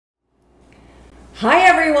Hi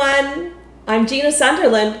everyone, I'm Gina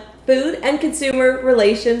Sunderland, Food and Consumer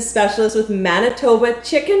Relations Specialist with Manitoba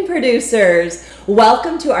Chicken Producers.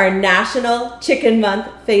 Welcome to our National Chicken Month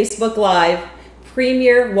Facebook Live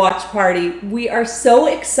Premier Watch Party. We are so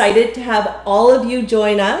excited to have all of you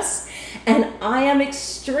join us, and I am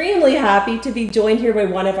extremely happy to be joined here by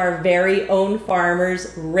one of our very own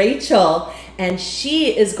farmers, Rachel, and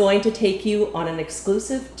she is going to take you on an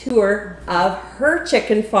exclusive tour of her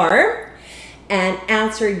chicken farm and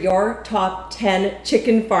answer your top 10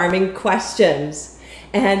 chicken farming questions.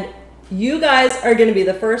 And you guys are gonna be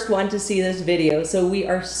the first one to see this video, so we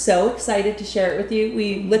are so excited to share it with you.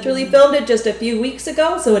 We literally filmed it just a few weeks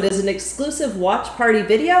ago, so it is an exclusive watch party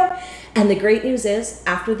video. And the great news is,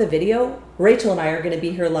 after the video, Rachel and I are gonna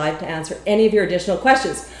be here live to answer any of your additional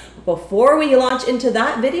questions. Before we launch into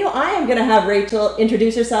that video, I am gonna have Rachel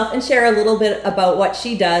introduce herself and share a little bit about what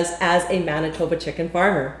she does as a Manitoba chicken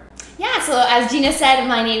farmer. Yeah, so as Gina said,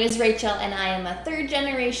 my name is Rachel and I am a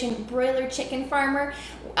third-generation broiler chicken farmer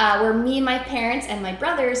where me, my parents, and my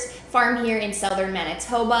brothers farm here in southern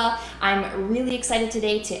Manitoba. I'm really excited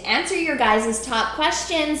today to answer your guys' top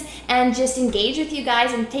questions and just engage with you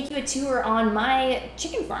guys and take you a tour on my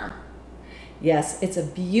chicken farm. Yes, it's a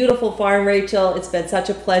beautiful farm, Rachel. It's been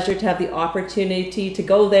such a pleasure to have the opportunity to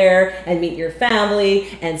go there and meet your family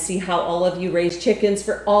and see how all of you raise chickens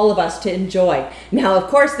for all of us to enjoy. Now, of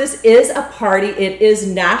course, this is a party. It is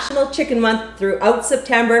National Chicken Month throughout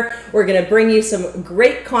September. We're going to bring you some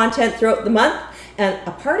great content throughout the month. And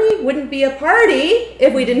a party wouldn't be a party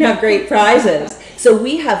if we didn't have great prizes. So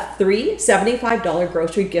we have 3 $75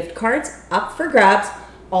 grocery gift cards up for grabs.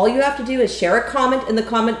 All you have to do is share a comment in the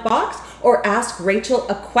comment box or ask Rachel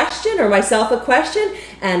a question or myself a question,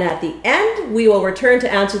 and at the end we will return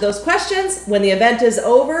to answer those questions. When the event is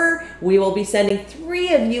over, we will be sending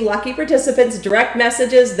 3 of you lucky participants direct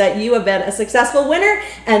messages that you have been a successful winner,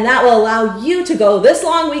 and that will allow you to go this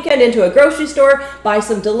long weekend into a grocery store, buy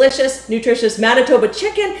some delicious, nutritious Manitoba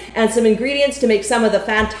chicken and some ingredients to make some of the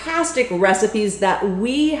fantastic recipes that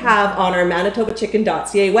we have on our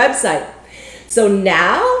manitobachicken.ca website. So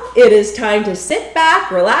now it is time to sit back,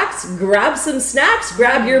 relax, grab some snacks,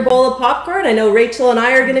 grab your bowl of popcorn. I know Rachel and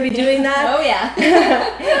I are going to be doing that. Oh yeah.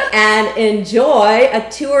 And enjoy a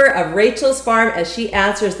tour of Rachel's farm as she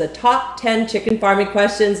answers the top 10 chicken farming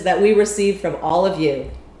questions that we received from all of you.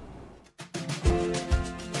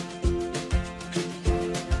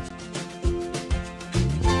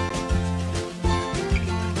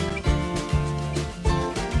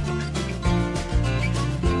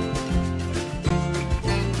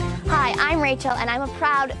 Hi, I'm Rachel and I'm a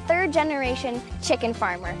proud third-generation chicken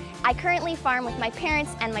farmer. I currently farm with my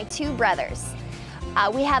parents and my 2 brothers.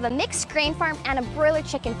 We have a mixed grain farm and a broiler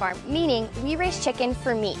chicken farm, meaning we raise chicken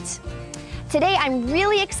for meat. Today I'm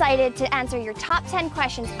really excited to answer your top 10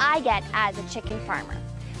 questions I get as a chicken farmer.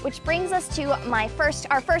 Which brings us to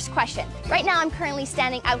our first question. Right now I'm currently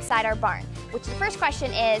standing outside our barn, which the first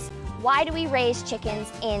question is, why do we raise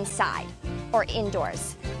chickens inside or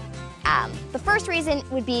indoors? The first reason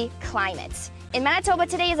would be climate. In Manitoba,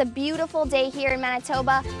 today is a beautiful day here in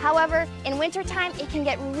Manitoba. However, in wintertime, it can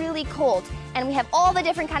get really cold, and we have all the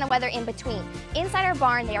different kind of weather in between. Inside our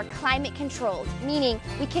barn, they are climate controlled, meaning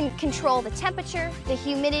we can control the temperature, the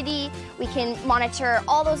humidity, we can monitor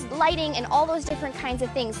all those lighting and all those different kinds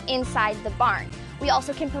of things inside the barn. We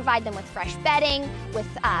also can provide them with fresh bedding, with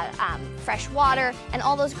fresh water, and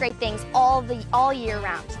all those great things all year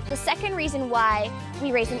round. The second reason why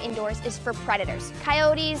we raise them indoors is for predators.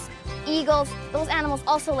 Coyotes, eagles, those animals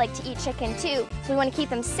also like to eat chicken too, so we want to keep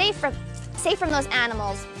them safe from those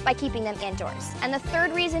animals by keeping them indoors. And the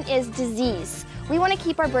third reason is disease. We want to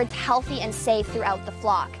keep our birds healthy and safe throughout the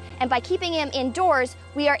flock. And by keeping them indoors,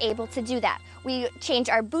 we are able to do that. We change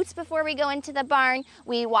our boots before we go into the barn,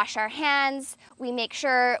 we wash our hands, we make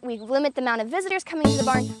sure we limit the amount of visitors coming to the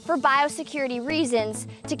barn for biosecurity reasons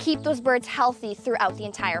to keep those birds healthy throughout the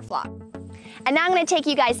entire flock. And now I'm going to take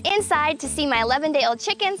you guys inside to see my 11-day-old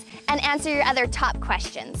chickens and answer your other top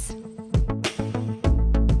questions.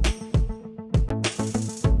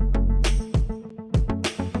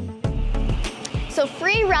 So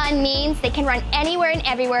free run means they can run anywhere and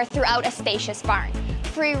everywhere throughout a spacious barn.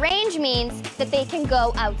 Free range means that they can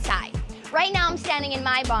go outside. Right now I'm standing in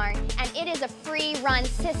my barn and it is a free run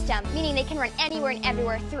system, meaning they can run anywhere and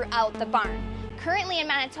everywhere throughout the barn. Currently in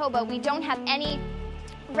Manitoba, we don't have any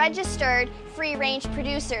registered free range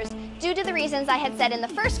producers due to the reasons I had said in the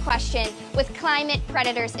first question with climate,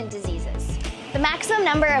 predators, and diseases. The maximum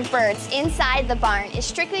number of birds inside the barn is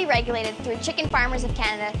strictly regulated through Chicken Farmers of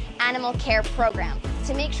Canada Animal Care Program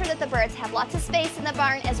to make sure that the birds have lots of space in the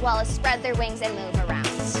barn as well as spread their wings and move around.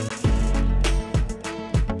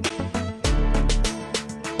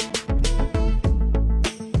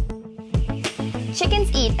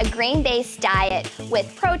 Chickens eat a grain-based diet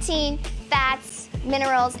with protein, fats,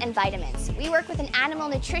 minerals, and vitamins. We work with an animal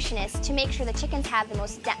nutritionist to make sure the chickens have the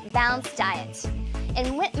most balanced diet.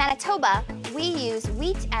 In Manitoba, we use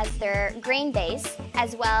wheat as their grain base,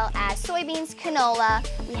 as well as soybeans, canola.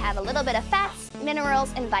 We have a little bit of fats,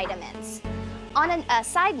 minerals, and vitamins. On a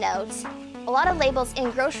side note, a lot of labels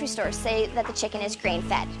in grocery stores say that the chicken is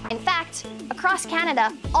grain-fed. In fact, across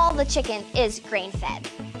Canada, all the chicken is grain-fed.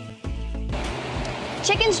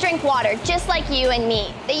 Chickens drink water just like you and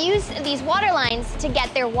me. They use these water lines to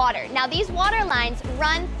get their water. Now these water lines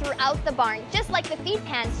run throughout the barn just like the feed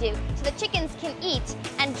pans do, so the chickens can eat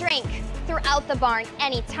and drink throughout the barn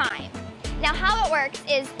anytime. Now how it works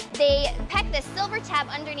is they peck this silver tab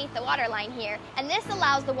underneath the water line here, and this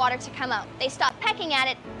allows the water to come out. They stop pecking at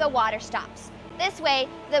it, the water stops. This way,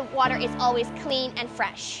 the water is always clean and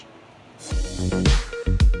fresh.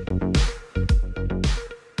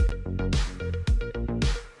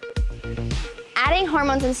 Adding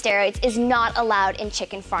hormones and steroids is not allowed in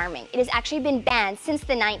chicken farming. It has actually been banned since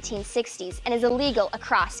the 1960s and is illegal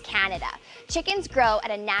across Canada. Chickens grow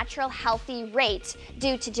at a natural, healthy rate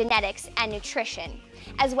due to genetics and nutrition,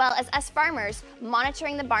 as well as us farmers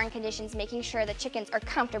monitoring the barn conditions, making sure the chickens are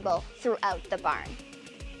comfortable throughout the barn.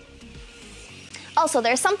 Also,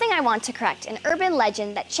 there's something I want to correct, an urban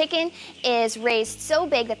legend that chicken is raised so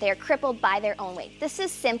big that they are crippled by their own weight. This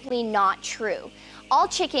is simply not true. All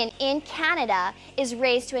chicken in Canada is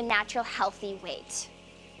raised to a natural, healthy weight.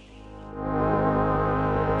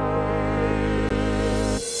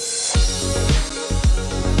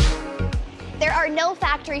 There are no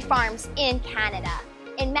factory farms in Canada.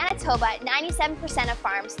 In Manitoba, 97% of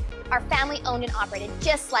farms are family-owned and operated,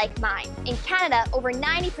 just like mine. In Canada, over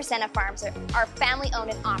 90% of farms are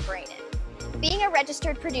family-owned and operated. Being a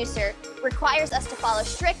registered producer requires us to follow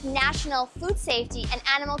strict national food safety and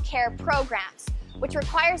animal care programs, which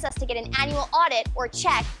requires us to get an annual audit or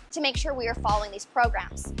check to make sure we are following these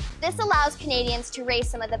programs. This allows Canadians to raise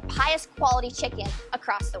some of the highest quality chicken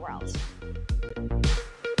across the world.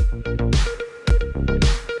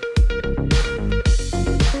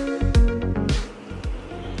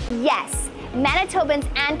 Yes, Manitobans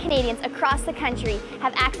and Canadians across the country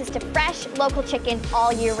have access to fresh, local chicken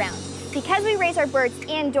all year round. Because we raise our birds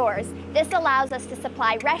indoors, this allows us to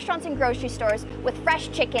supply restaurants and grocery stores with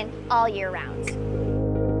fresh chicken all year round.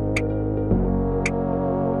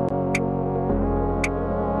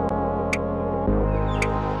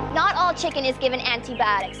 Not all chicken is given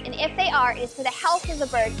antibiotics, and if they are, it is for the health of the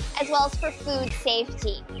bird as well as for food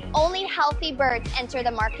safety. Only healthy birds enter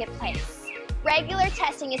the marketplace. Regular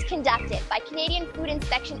testing is conducted by Canadian Food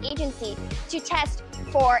Inspection Agency to test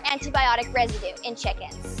for antibiotic residue in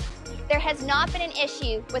chickens. There has not been an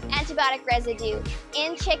issue with antibiotic residue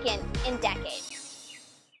in chicken in decades.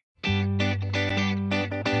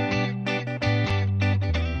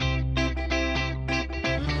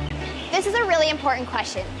 This is a really important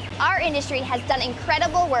question. Our industry has done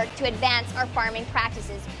incredible work to advance our farming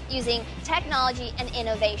practices using technology and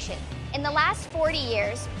innovation. In the last 40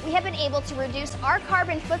 years, we have been able to reduce our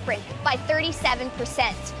carbon footprint by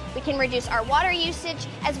 37%. We can reduce our water usage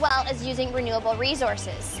as well as using renewable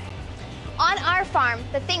resources. On our farm,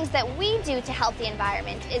 the things that we do to help the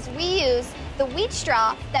environment is we use the wheat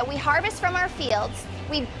straw that we harvest from our fields,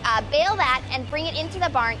 we bale that and bring it into the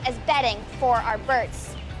barn as bedding for our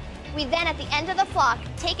birds. We then, at the end of the flock,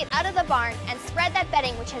 take it out of the barn and spread that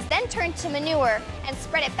bedding, which has then turned to manure, and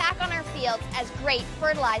spread it back on our fields as great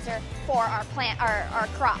fertilizer for our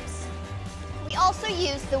crops. We also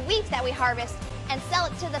use the wheat that we harvest and sell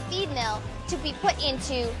it to the feed mill to be put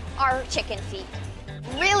into our chicken feed.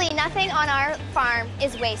 Really, nothing on our farm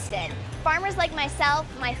is wasted. Farmers like myself,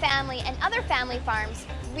 my family, and other family farms,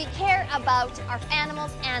 we care about our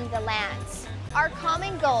animals and the lands. Our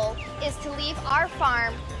common goal is to leave our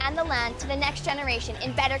farm and the land to the next generation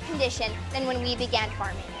in better condition than when we began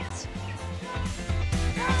farming it.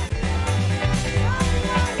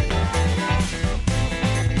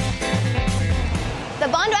 The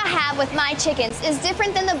bond I have with my chickens is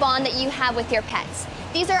different than the bond that you have with your pets.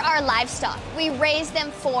 These are our livestock. We raise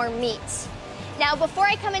them for meat. Now, before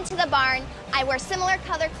I come into the barn, I wear similar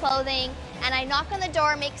color clothing, and I knock on the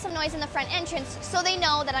door, make some noise in the front entrance so they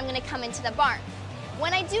know that I'm going to come into the barn.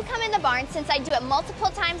 When I do come in the barn, since I do it multiple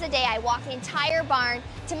times a day, I walk the entire barn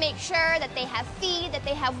to make sure that they have feed, that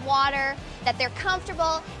they have water, that they're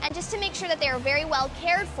comfortable, and just to make sure that they are very well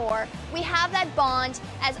cared for. We have that bond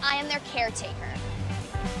as I am their caretaker.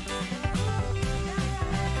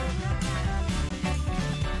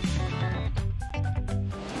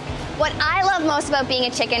 What I love most about being a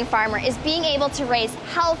chicken farmer is being able to raise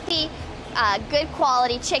healthy, good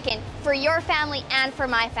quality chicken for your family and for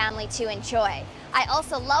my family to enjoy. I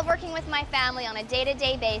also love working with my family on a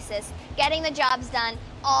day-to-day basis, getting the jobs done,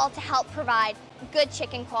 all to help provide good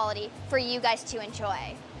chicken quality for you guys to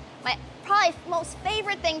enjoy. My probably most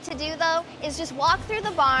favorite thing to do though is just walk through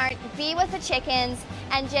the barn, be with the chickens,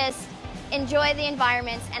 and just enjoy the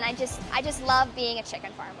environments, and I just love being a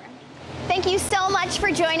chicken farmer. Thank you so much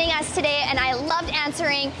for joining us today, and I loved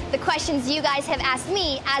answering the questions you guys have asked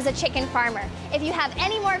me as a chicken farmer. If you have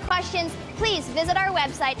any more questions, please visit our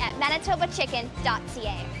website at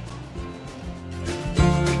manitobachicken.ca.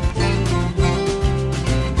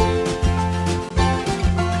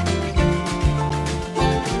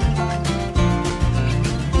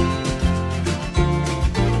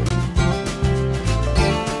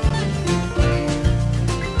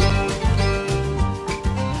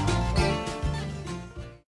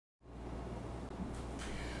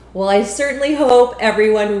 Well, I certainly hope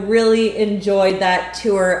everyone really enjoyed that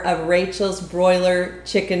tour of Rachel's broiler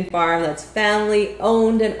chicken farm that's family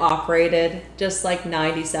owned and operated, just like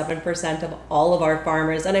 97% of all of our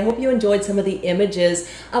farmers. And I hope you enjoyed some of the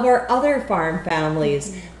images of our other farm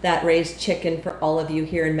families that raise chicken for all of you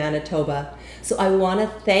here in Manitoba. So I want to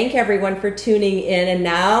thank everyone for tuning in, and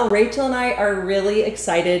now Rachel and I are really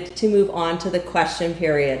excited to move on to the question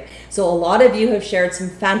period. So a lot of you have shared some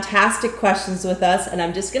fantastic questions with us, and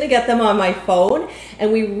I'm just going to get them on my phone,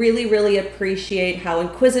 and we really appreciate how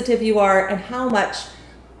inquisitive you are and how much,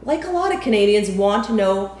 like a lot of Canadians, want to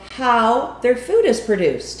know how their food is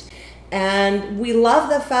produced. And we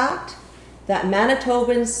love the fact that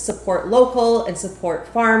Manitobans support local and support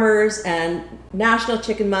farmers, and National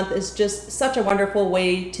Chicken Month is just such a wonderful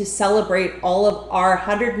way to celebrate all of our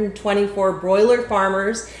 124 broiler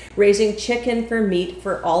farmers raising chicken for meat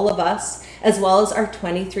for all of us, as well as our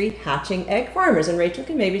 23 hatching egg farmers. And Rachel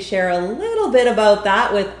can maybe share a little bit about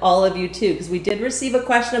that with all of you too, because we did receive a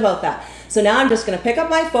question about that. So now I'm just going to pick up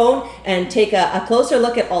my phone and take a closer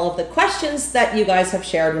look at all of the questions that you guys have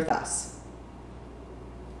shared with us.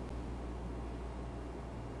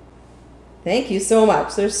 Thank you so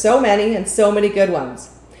much. There's so many and so many good ones.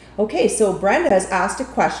 Okay, so Brenda has asked a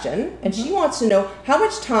question, and she wants to know, how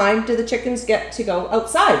much time do the chickens get to go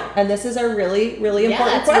outside? And this is a really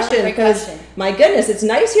important question, because my goodness, it's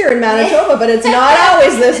nice here in Manitoba, but it's not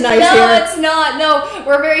always this nice here. No, it's not. No,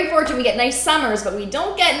 we're very fortunate. We get nice summers, but we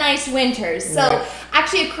don't get nice winters. So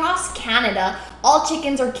actually across Canada, all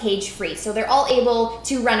chickens are cage free, so they're all able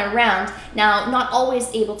to run around. Now, not always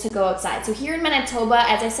able to go outside. So here in Manitoba,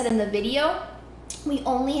 as I said in the video, we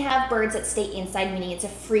only have birds that stay inside, meaning it's a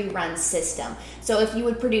free run system. So if you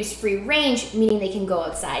would produce free range, meaning they can go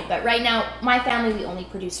outside. But right now, my family, we only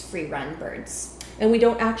produce free run birds. And we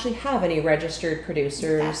don't actually have any registered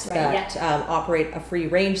producers that operate a free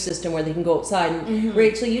range system where they can go outside. And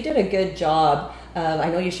Rachel, you did a good job.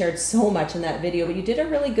 I know you shared so much in that video, but you did a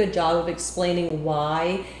really good job of explaining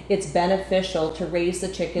why it's beneficial to raise the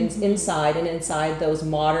chickens inside and inside those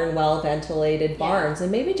modern, well-ventilated barns.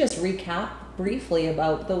 And maybe just recap briefly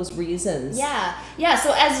about those reasons.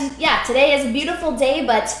 So today is a beautiful day,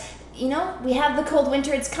 but you know, we have the cold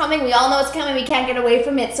winter, it's coming, we all know it's coming, we can't get away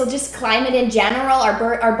from it. So just climate in general,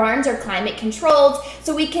 our barns are climate controlled,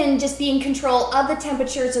 so we can just be in control of the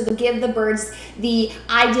temperature, so to give the birds the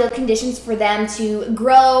ideal conditions for them to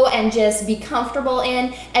grow and just be comfortable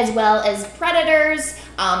in, as well as predators,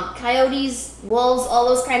 coyotes, wolves, all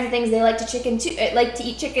those kinds of things. They like to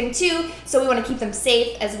eat chicken too, so we want to keep them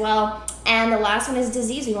safe as well. And the last one is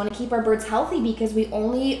disease. We want to keep our birds healthy, because we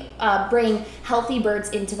only bring healthy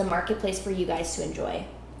birds into the marketplace for you guys to enjoy.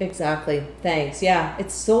 Exactly. Thanks. Yeah,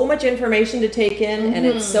 it's so much information to take in, and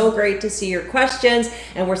it's so great to see your questions,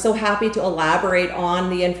 and we're so happy to elaborate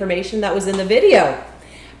on the information that was in the video.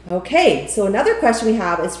 Okay, so another question we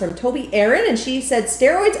have is from Toby Aaron, and she said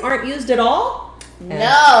steroids aren't used at all?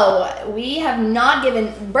 No, we have not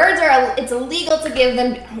given it's illegal to give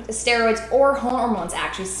them steroids or hormones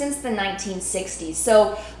actually since the 1960s.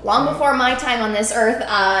 So long before my time on this earth,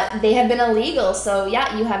 they have been illegal. So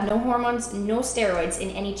yeah, you have no hormones, no steroids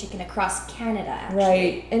in any chicken across Canada actually.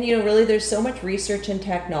 Right. And you know, really there's so much research and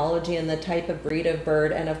technology in the type of breed of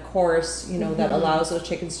bird, and of course, you know, that allows those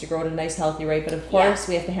chickens to grow at a nice healthy rate. But of course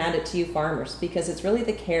we have to hand it to you farmers, because it's really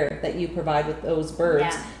the care that you provide with those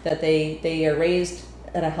birds that they are raised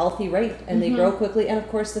at a healthy rate, and they grow quickly, and of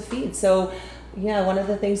course the feed. So yeah, one of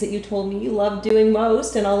the things that you told me you love doing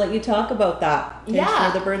most, and I'll let you talk about that. Make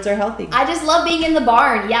sure the birds are healthy. I just love being in the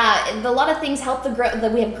barn. Yeah, a lot of things help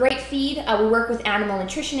we have great feed. We work with animal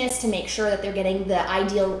nutritionists to make sure that they're getting the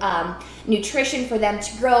ideal nutrition for them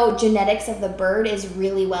to grow. Genetics of the bird is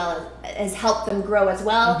really has helped them grow as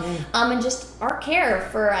well. And just our care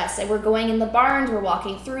for us. And we're going in the barns, we're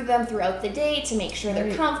walking through them throughout the day to make sure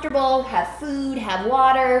they're comfortable, have food, have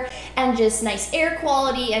water, and just nice air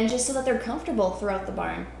quality, and just so that they're comfortable throughout the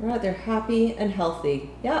barn. Right, they're happy and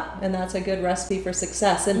healthy. Yeah, and that's a good recipe for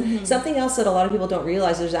success. And something else that a lot of people don't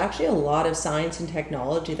realize, there's actually a lot of science and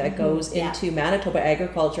technology that goes into Manitoba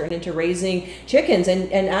agriculture and into raising chickens.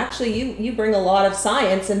 And actually you bring a lot of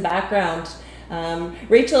science and background.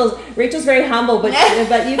 Rachel's very humble, but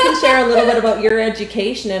you can share a little bit about your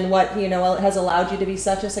education and what has allowed you to be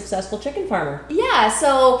such a successful chicken farmer. Yeah,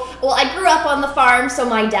 so I grew up on the farm, so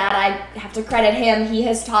my dad, I have to credit him. He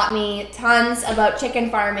has taught me tons about chicken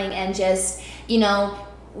farming and just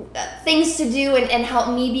things to do and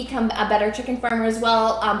help me become a better chicken farmer as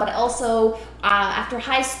well. But also after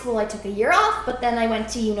high school, I took a year off, but then I went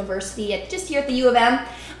to university just here at the U of M.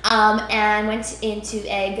 And went into the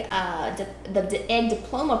egg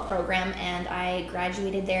diploma program, and I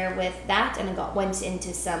graduated there with that, and I went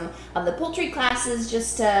into some of the poultry classes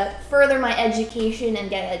just to further my education and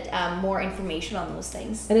get more information on those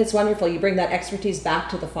things. And it's wonderful. You bring that expertise back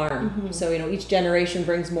to the farm. So each generation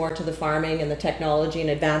brings more to the farming and the technology and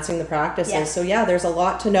advancing the practices. Yeah. So there's a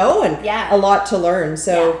lot to know and a lot to learn.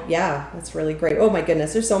 So that's really great. Oh my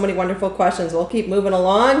goodness, there's so many wonderful questions. We'll keep moving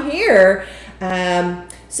along here.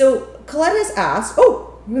 So Colette has asked,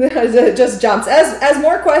 it just jumps. As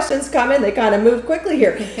more questions come in, they kind of move quickly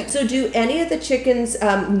here. So do any of the chickens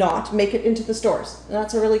not make it into the stores?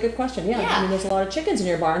 That's a really good question. Yeah. I mean, there's a lot of chickens in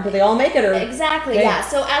your barn. Do they all make it? Exactly, yeah.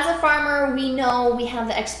 So as a farmer, we have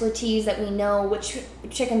the expertise that we know which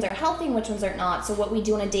chickens are healthy and which ones are not. So what we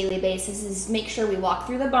do on a daily basis is make sure we walk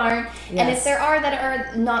through the barn. And if there are that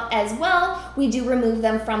are not as well, we do remove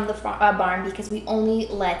them from the barn, because we only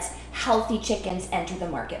let healthy chickens enter the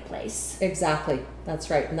marketplace. Exactly. That's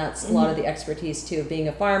right. And that's a lot of the expertise too, of being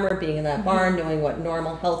a farmer, being in that barn, knowing what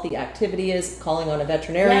normal healthy activity is, calling on a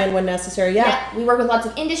veterinarian when necessary. We work with lots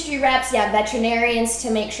of industry reps, veterinarians,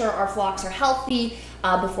 to make sure our flocks are healthy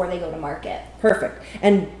before they go to market. Perfect.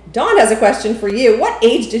 And Dawn has a question for you. What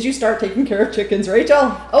age did you start taking care of chickens,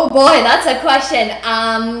 Rachel? Oh boy, that's a question.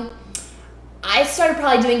 I started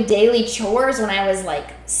probably doing daily chores when I was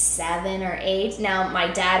like 7 or 8. Now, my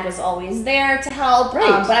dad was always there to help, but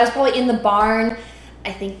I was probably in the barn,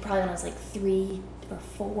 I think probably when I was like 3 or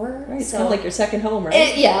 4. Right, it's kind of like your second home, right?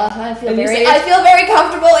 I feel very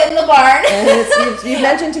comfortable in the barn. And you've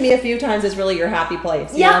mentioned to me a few times it's really your happy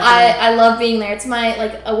place. I love being there. It's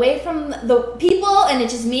my away from the people, and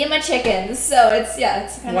it's just me and my chickens. So it's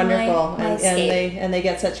kind wonderful. of my escape. And they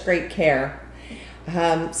get such great care.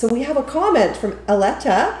 So we have a comment from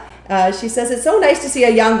Aletta. She says, it's so nice to see a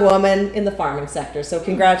young woman in the farming sector. So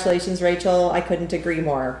congratulations, Rachel. I couldn't agree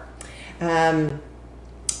more. So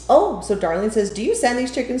Darlene says, do you send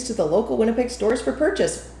these chickens to the local Winnipeg stores for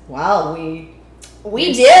purchase? Wow, we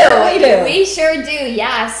do. We sure do,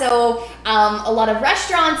 yeah. So a lot of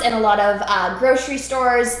restaurants and a lot of grocery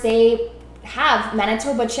stores, they have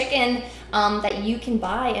Manitoba chicken that you can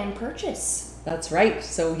buy and purchase. That's right.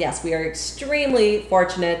 So yes, we are extremely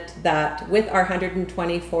fortunate that with our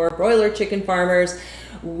 124 broiler chicken farmers,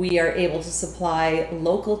 we are able to supply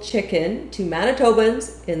local chicken to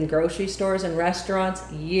Manitobans in grocery stores and restaurants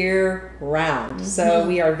year round. So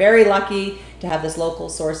we are very lucky to have this local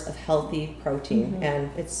source of healthy protein,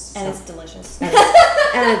 and it's delicious.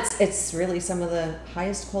 And it's really some of the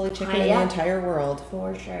highest quality chicken in the entire world.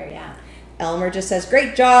 For sure, yeah. Elmer just says,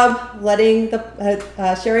 great job letting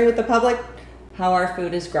the sharing with the public how our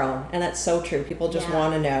food is grown. And that's so true. People just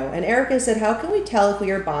want to know. And Erica said, how can we tell if we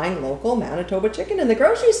are buying local Manitoba chicken in the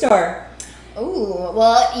grocery store? Oh,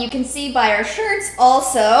 well, you can see by our shirts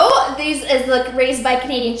also. These is the Raised by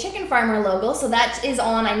Canadian Chicken Farmer logo. So that is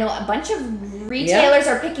on, I know a bunch of retailers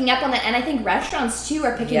are picking up on that, and I think restaurants too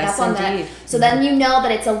are picking up on that. So then you know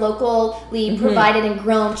that it's a locally provided and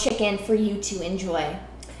grown chicken for you to enjoy.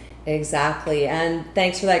 Exactly. And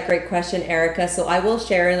thanks for that great question, Erica. So I will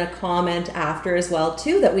share in a comment after as well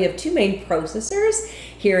too that we have 2 main processors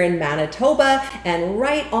here in Manitoba, and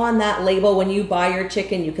right on that label when you buy your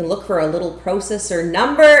chicken you can look for a little processor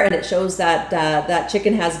number, and it shows that that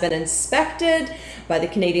chicken has been inspected by the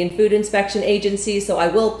Canadian Food Inspection Agency. So I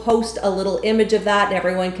will post a little image of that and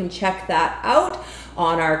everyone can check that out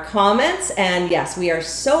on our comments. And yes, we are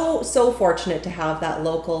so fortunate to have that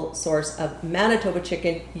local source of Manitoba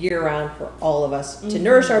chicken year round for all of us to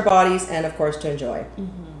nourish our bodies and of course to enjoy.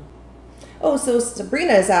 Oh, so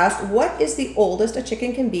Sabrina has asked, what is the oldest a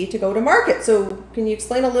chicken can be to go to market? So can you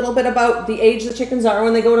explain a little bit about the age the chickens are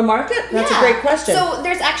when they go to market? That's a great question. So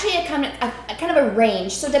there's actually a kind of a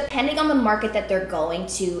range. So depending on the market that they're going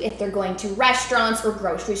to, if they're going to restaurants or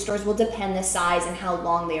grocery stores, will depend the size and how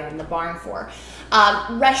long they are in the barn for.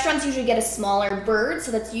 Restaurants usually get a smaller bird,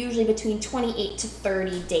 so that's usually between 28 to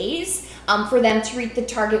 30 days for them to reach the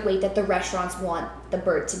target weight that the restaurants want the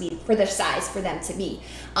bird to be, for the size for them to be.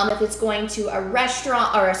 If it's going to a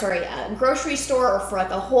restaurant, or a grocery store, or for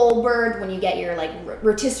like a whole bird, when you get your like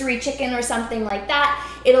rotisserie chicken or something like that,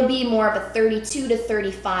 it'll be more of a 32 to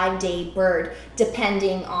 35 day bird,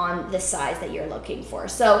 depending on the size that you're looking for.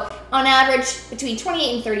 So on average, between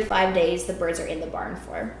 28 and 35 days, the birds are in the barn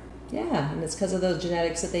for. Yeah, and it's because of those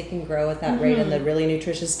genetics that they can grow at that rate and the really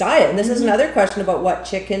nutritious diet. And this is another question about what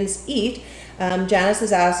chickens eat. Janice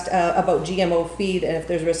has asked about GMO feed and if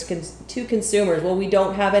there's risk to consumers. Well, we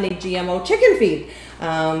don't have any GMO chicken feed,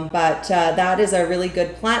 but that is a really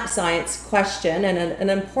good plant science question and an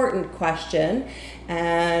important question.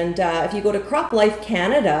 And if you go to Crop Life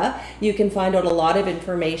Canada, you can find out a lot of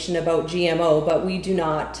information about GMO, but we do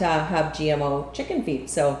not have GMO chicken feed.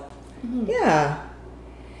 So, yeah.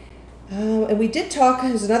 And we did talk,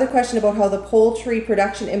 there's another question about how the poultry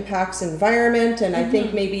production impacts environment, and I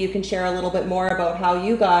think maybe you can share a little bit more about how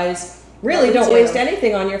you guys really don't waste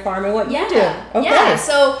anything on your farm and what you do. Okay. Yeah,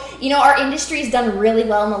 so, our industry's done really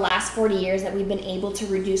well in the last 40 years that we've been able to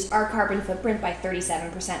reduce our carbon footprint by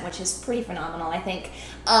 37%, which is pretty phenomenal, I think.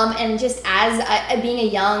 And just as being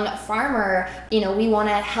a young farmer, we want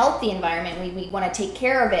to help the environment. We want to take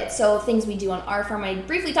care of it. So things we do on our farm, I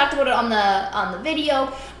briefly talked about it on the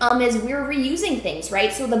video, is we're reusing things,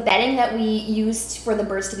 right? So the bedding that we used for the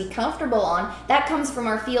birds to be comfortable on, that comes from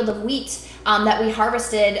our field of wheat that we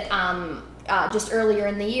harvested just earlier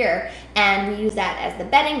in the year, and we use that as the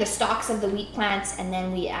bedding, the stalks of the wheat plants, and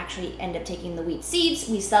then we actually end up taking the wheat seeds.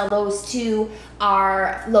 We sell those to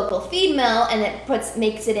our local feed mill, and it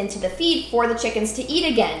makes it into the feed for the chickens to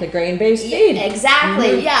eat again. The grain-based feed.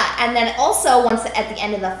 Exactly, yeah. And then also, once at the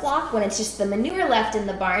end of the flock, when it's just the manure left in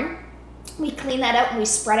the barn, we clean that out and we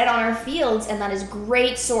spread it on our fields, and that is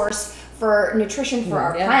great source for nutrition for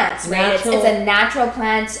our plants, right? It's a natural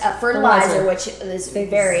plant fertilizer, which is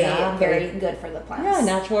very good for the plants. Yeah,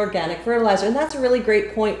 natural organic fertilizer. And that's a really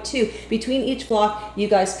great point too. Between each flock, you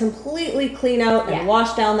guys completely clean out and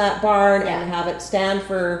wash down that barn and have it stand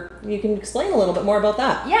for, you can explain a little bit more about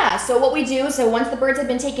that. Yeah, so what we do, so once the birds have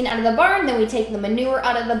been taken out of the barn, then we take the manure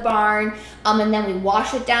out of the barn, and then we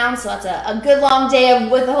wash it down. So that's a good long day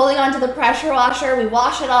with holding on to the pressure washer. We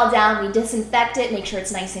wash it all down, we disinfect it, make sure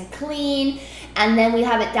it's nice and clean. And then we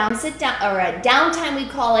have it downtime, we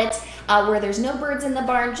call it, where there's no birds in the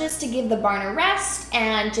barn, just to give the barn a rest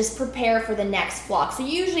and just prepare for the next flock. So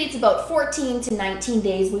usually it's about 14 to 19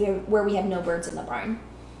 days where we have no birds in the barn.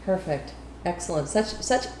 Perfect. Excellent.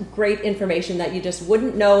 Such great information that you just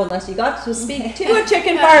wouldn't know unless you got to speak to a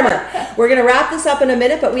chicken farmer. We're going to wrap this up in a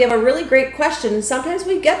minute, but we have a really great question. And sometimes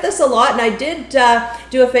we get this a lot, and I did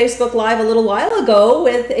do a Facebook Live a little while ago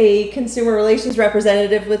with a consumer relations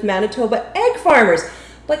representative with Manitoba egg farmers.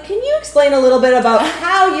 But can you explain a little bit about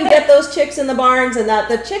how you get those chicks in the barns, and that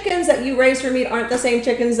the chickens that you raise for meat aren't the same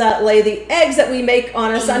chickens that lay the eggs that we make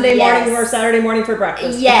on a Sunday morning or Saturday morning for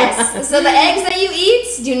breakfast? Yes. So the eggs that you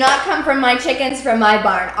eat do not come from my chickens from my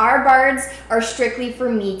barn. Our barns are strictly for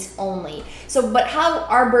meat only. So, but how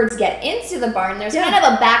our birds get into the barn, there's kind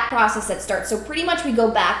of a back process that starts. So pretty much we go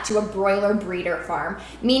back to a broiler breeder farm,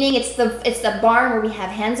 meaning it's the barn where we have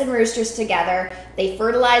hens and roosters together. They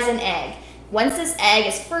fertilize an egg. Once this egg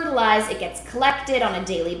is fertilized, it gets collected on a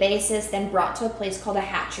daily basis, then brought to a place called a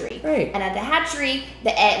hatchery. Right. And at the hatchery,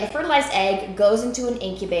 the fertilized egg goes into an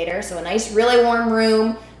incubator, so a nice, really warm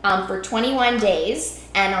room for 21 days.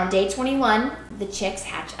 And on day 21, the chicks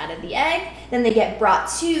hatch out of the egg. Then they get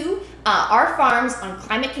brought to our farms on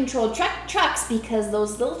climate-controlled trucks, because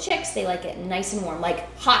those little chicks, they like it nice and warm,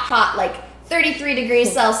 like hot, like 33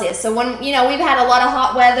 degrees Celsius. So when, we've had a lot of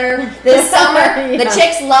hot weather this summer, the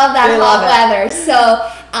chicks love that hot weather.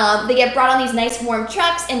 So they get brought on these nice warm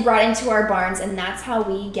trucks and brought into our barns, and that's how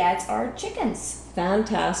we get our chickens.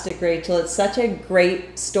 Fantastic, Rachel. It's such a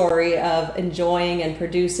great story of enjoying and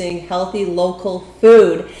producing healthy local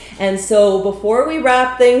food. And so before we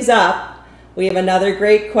wrap things up, we have another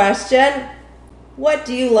great question. What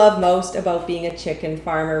do you love most about being a chicken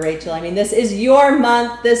farmer, Rachel? I mean, this is your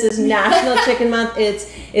month. This is National Chicken Month.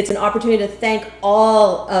 It's an opportunity to thank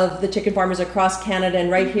all of the chicken farmers across Canada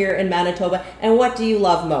and right here in Manitoba. And what do you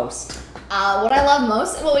love most? What I love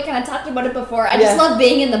most, well, we kind of talked about it before. I just love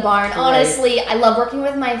being in the barn. Honestly, I love working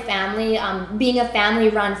with my family. Being a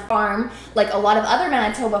family-run farm, like a lot of other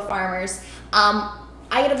Manitoba farmers.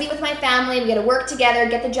 I get to be with my family. We get to work together,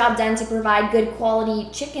 get the job done to provide good quality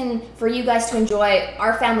chicken for you guys to enjoy.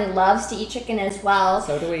 Our family loves to eat chicken as well.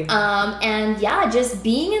 So do we. And yeah, just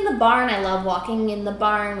being in the barn. I love walking in the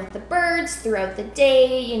barn with the birds throughout the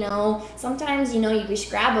day. You know, sometimes, you know, you just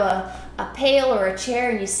grab a pail or a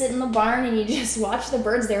chair and you sit in the barn and you just watch the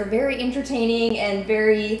birds. They're very entertaining and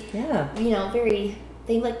very, you know, very...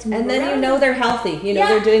 They like to move and then around. you know they're healthy. You know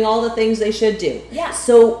they're doing all the things they should do. Yeah.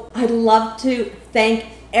 So I'd love to thank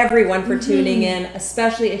everyone for tuning in,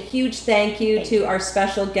 especially a huge thank you to our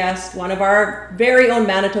special guest, one of our very own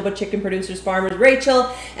Manitoba chicken producers, farmers,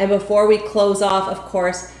 Rachel. And before we close off, of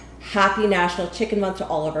course, happy National Chicken Month to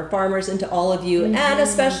all of our farmers and to all of you. And a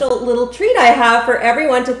special little treat I have for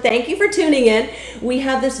everyone to thank you for tuning in. We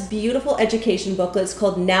have this beautiful education booklet. It's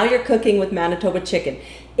called Now You're Cooking with Manitoba Chicken.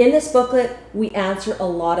 In this booklet, we answer a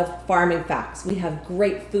lot of farming facts. We have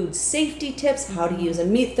great food safety tips, how to use a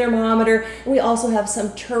meat thermometer, and we also have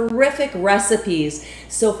some terrific recipes.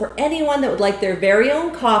 So for anyone that would like their very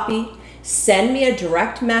own copy, send me a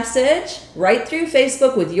direct message right through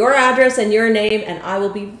Facebook with your address and your name, and I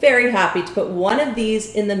will be very happy to put one of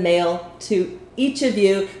these in the mail to each of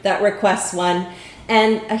you that requests one.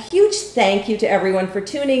 And a huge thank you to everyone for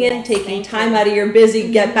tuning in, taking time out of your busy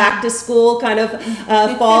get back to school kind of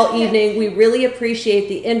fall evening. We really appreciate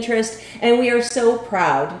the interest, and we are so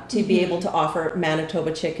proud to be able to offer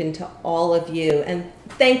Manitoba chicken to all of you. And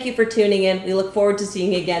thank you for tuning in. We look forward to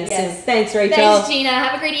seeing you again soon. Thanks, Rachel. Thanks, Gina.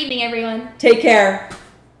 Have a great evening, everyone. Take care.